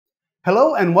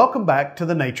Hello and welcome back to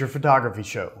the Nature Photography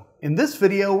Show. In this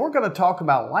video, we're going to talk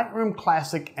about Lightroom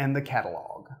Classic and the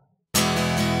catalog.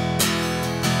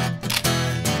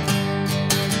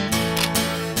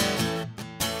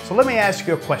 So let me ask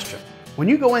you a question. When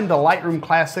you go into Lightroom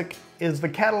Classic, is the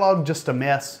catalog just a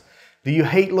mess? Do you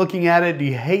hate looking at it? Do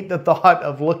you hate the thought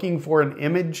of looking for an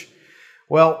image?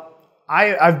 Well,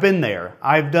 I've been there.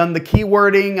 I've done the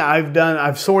keywording.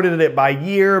 I've sorted it by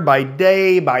year, by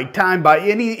day, by time, by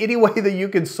any way that you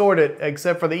can sort it,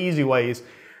 except for the easy ways.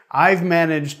 I've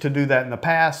managed to do that in the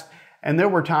past, and there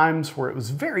were times where it was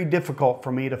very difficult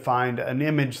for me to find an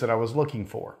image that I was looking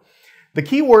for. The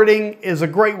keywording is a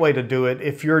great way to do it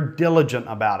if you're diligent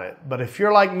about it. But if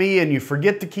you're like me and you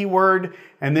forget the keyword,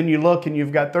 and then you look and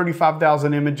you've got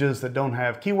 35,000 images that don't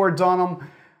have keywords on them,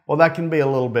 well, that can be a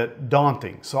little bit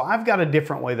daunting. So I've got a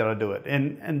different way that I do it.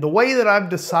 And the way that I've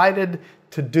decided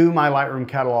to do my Lightroom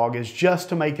catalog is just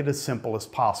to make it as simple as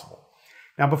possible.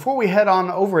 Now, before we head on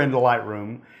over into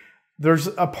Lightroom, there's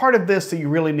a part of this that you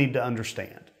really need to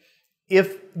understand.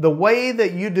 If the way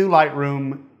that you do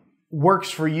Lightroom works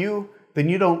for you, then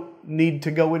you don't need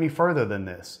to go any further than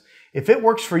this. If it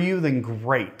works for you, then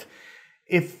great.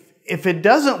 If it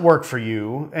doesn't work for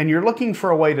you and you're looking for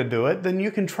a way to do it, then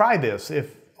you can try this.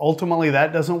 If ultimately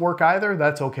that doesn't work either,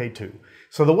 that's okay too.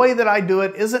 So the way that I do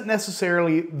it isn't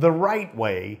necessarily the right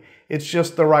way, it's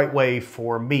just the right way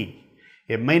for me.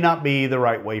 It may not be the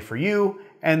right way for you,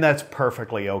 and that's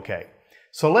perfectly okay.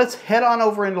 So let's head on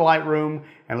over into Lightroom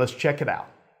and let's check it out.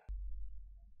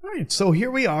 All right, so here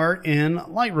we are in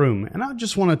Lightroom, and I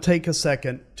just want to take a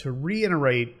second to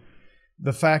reiterate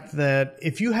the fact that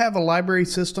if you have a library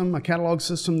system, a catalog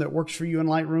system that works for you in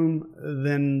Lightroom,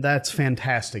 then that's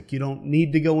fantastic. You don't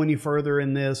need to go any further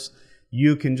in this.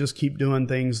 You can just keep doing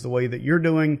things the way that you're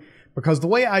doing, because the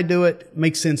way I do it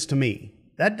makes sense to me.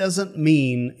 That doesn't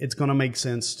mean it's going to make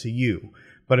sense to you.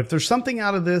 But if there's something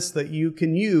out of this that you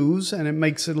can use and it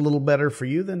makes it a little better for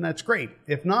you, then that's great.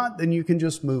 If not, then you can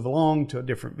just move along to a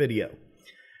different video.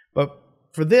 But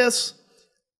for this,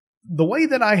 the way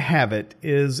that I have it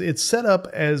is it's set up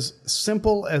as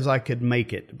simple as I could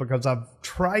make it, because I've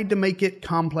tried to make it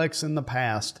complex in the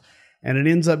past and it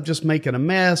ends up just making a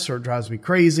mess, or it drives me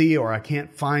crazy, or I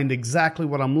can't find exactly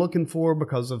what I'm looking for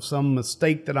because of some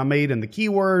mistake that I made in the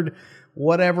keyword.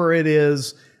 Whatever it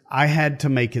is, I had to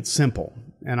make it simple.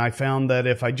 And I found that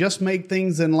if I just make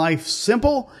things in life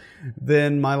simple,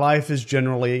 then my life is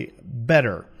generally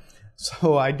better.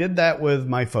 So I did that with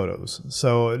my photos.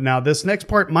 So now this next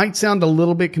part might sound a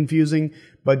little bit confusing,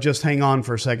 but just hang on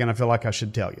for a second. I feel like I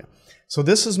should tell you. So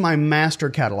this is my master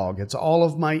catalog. It's all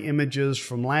of my images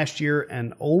from last year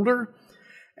and older.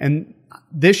 And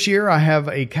this year I have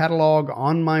a catalog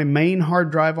on my main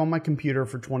hard drive on my computer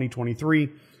for 2023,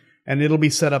 and it'll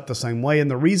be set up the same way. And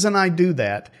the reason I do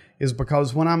that is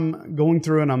because when I'm going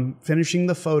through and I'm finishing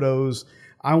the photos,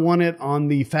 I want it on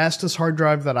the fastest hard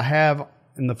drive that I have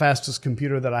and the fastest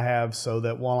computer that I have, so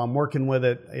that while I'm working with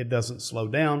it, it doesn't slow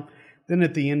down. Then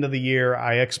at the end of the year,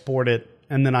 I export it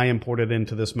and then I import it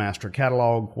into this master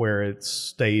catalog where it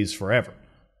stays forever.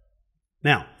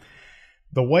 Now,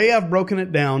 the way I've broken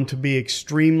it down to be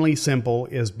extremely simple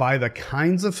is by the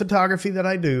kinds of photography that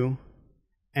I do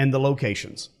and the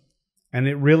locations. And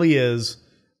it really is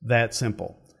that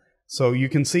simple. So you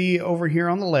can see over here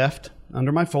on the left,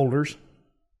 under my folders,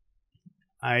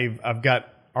 I've got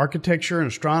architecture and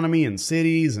astronomy and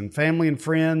cities and family and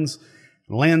friends,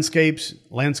 landscapes.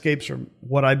 Landscapes are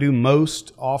what I do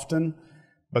most often,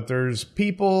 but there's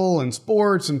people and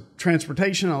sports and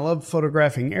transportation. I love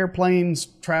photographing airplanes,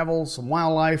 travel, some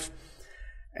wildlife,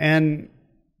 and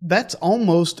that's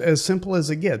almost as simple as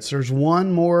it gets. There's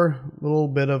one more little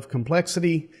bit of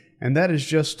complexity, and that is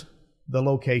just the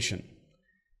location.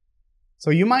 So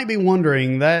you might be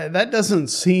wondering, that doesn't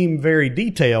seem very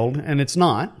detailed, and it's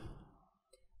not.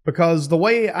 Because the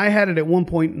way I had it at one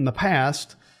point in the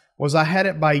past was I had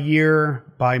it by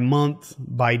year, by month,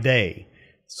 by day.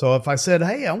 So if I said,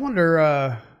 hey, I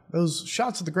wonder those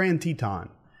shots of the Grand Teton,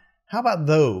 how about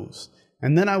those?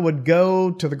 And then I would go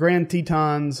to the Grand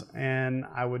Tetons and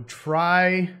I would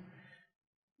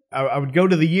I would go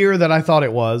to the year that I thought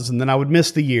it was, and then I would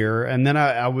miss the year, and then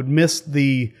I would miss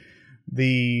the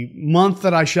month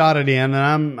that I shot it in,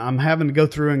 and I'm having to go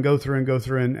through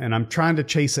and I'm trying to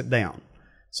chase it down.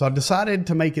 So I decided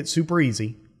to make it super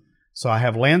easy. So I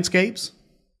have landscapes,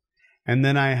 and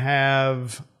then I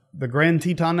have the Grand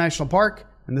Teton National Park,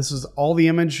 and this is all the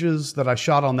images that I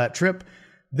shot on that trip.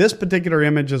 This particular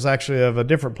image is actually of a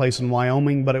different place in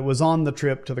Wyoming, but it was on the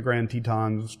trip to the Grand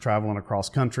Tetons, traveling across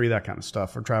country, that kind of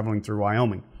stuff, or traveling through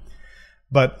Wyoming.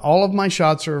 But all of my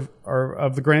shots are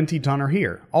of the Grand Teton are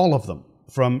here, all of them.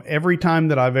 from every time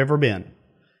that I've ever been.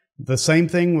 The same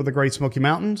thing with the Great Smoky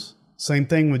Mountains, same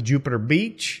thing with Jupiter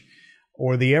Beach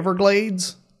or the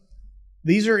Everglades.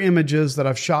 These are images that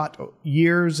I've shot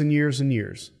years and years and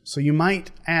years. So you might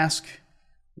ask,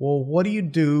 well, what do you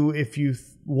do if you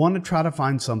want to try to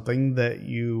find something that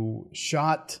you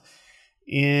shot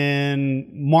in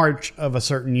March of a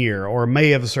certain year or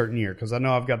May of a certain year? Because I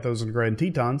know I've got those in the Grand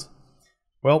Tetons.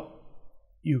 Well,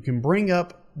 you can bring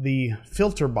up the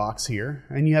filter box here,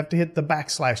 and you have to hit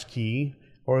the / key,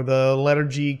 or the letter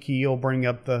G key will bring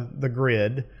up the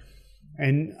grid.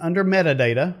 And under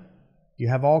metadata, you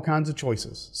have all kinds of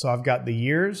choices. So I've got the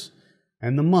years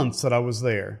and the months that I was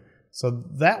there. So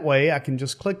that way I can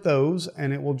just click those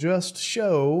and it will just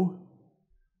show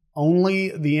only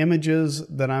the images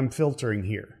that I'm filtering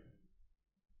here.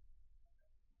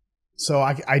 So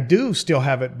I do still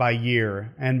have it by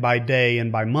year and by day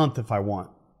and by month if I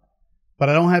want. But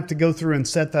I don't have to go through and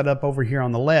set that up over here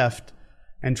on the left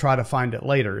and try to find it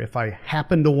later if I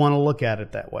happen to want to look at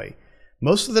it that way.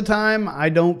 Most of the time, I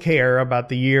don't care about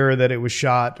the year that it was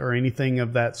shot or anything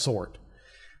of that sort.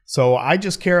 So I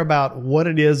just care about what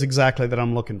it is exactly that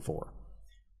I'm looking for.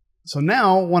 So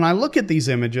now, when I look at these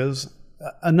images,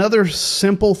 another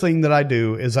simple thing that I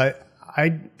do is I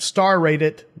star rate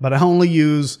it, but I only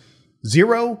use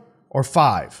 0 or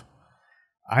 5.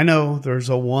 I know there's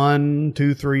a 1,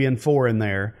 2, 3, and 4 in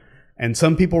there. And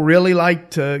some people really like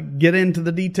to get into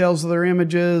the details of their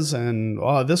images, and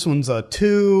oh, this one's a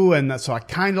 2, and so I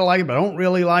kind of like it, but I don't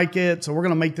really like it, so we're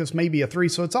going to make this maybe a 3.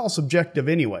 So it's all subjective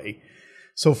anyway.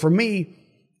 So for me,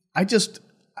 I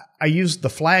use the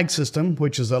flag system,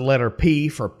 which is a letter P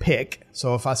for pick.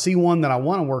 So if I see one that I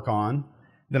want to work on,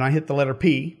 then I hit the letter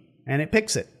P, and it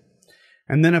picks it.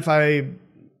 And then if I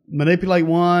manipulate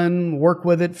one, work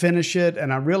with it, finish it,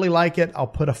 and I really like it, I'll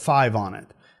put a 5 on it.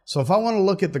 So if I want to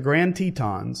look at the Grand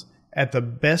Tetons, at the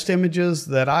best images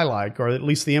that I like, or at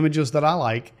least the images that I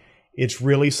like, it's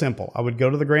really simple. I would go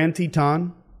to the Grand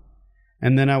Teton,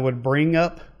 and then I would bring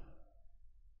up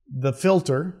the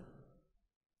filter.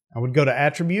 I would go to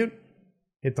Attribute,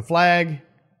 hit the flag,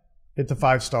 hit the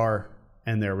 5-star,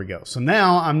 and there we go. So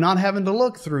now I'm not having to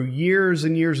look through years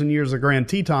and years and years of Grand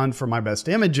Teton for my best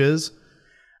images.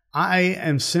 I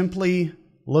am simply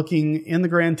looking in the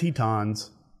Grand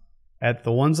Tetons at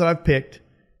the ones that I've picked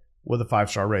with a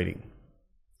 5-star rating.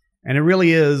 And it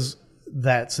really is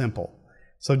that simple.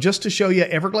 So just to show you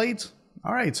Everglades,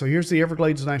 all right, so here's the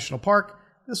Everglades National Park.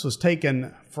 This was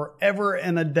taken forever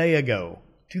and a day ago,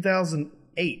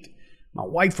 2008. My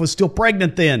wife was still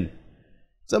pregnant then.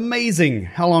 It's amazing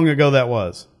how long ago that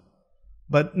was.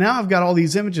 But now I've got all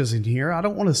these images in here. I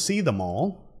don't want to see them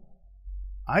all.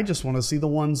 I just want to see the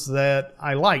ones that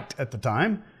I liked at the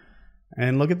time.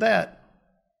 And look at that.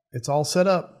 It's all set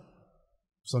up.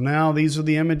 So now these are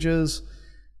the images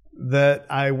that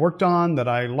I worked on, that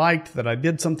I liked, that I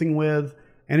did something with,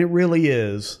 and it really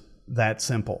is that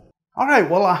simple. All right,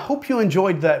 well, I hope you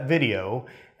enjoyed that video,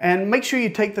 and make sure you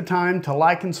take the time to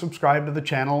like and subscribe to the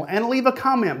channel and leave a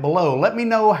comment below. Let me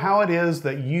know how it is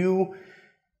that you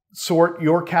sort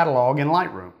your catalog in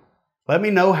Lightroom. Let me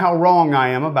know how wrong I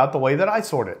am about the way that I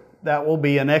sort it. That will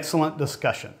be an excellent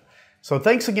discussion. So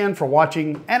thanks again for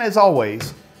watching, and as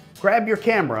always, grab your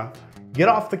camera, get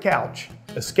off the couch,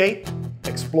 escape,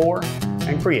 explore,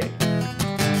 and create.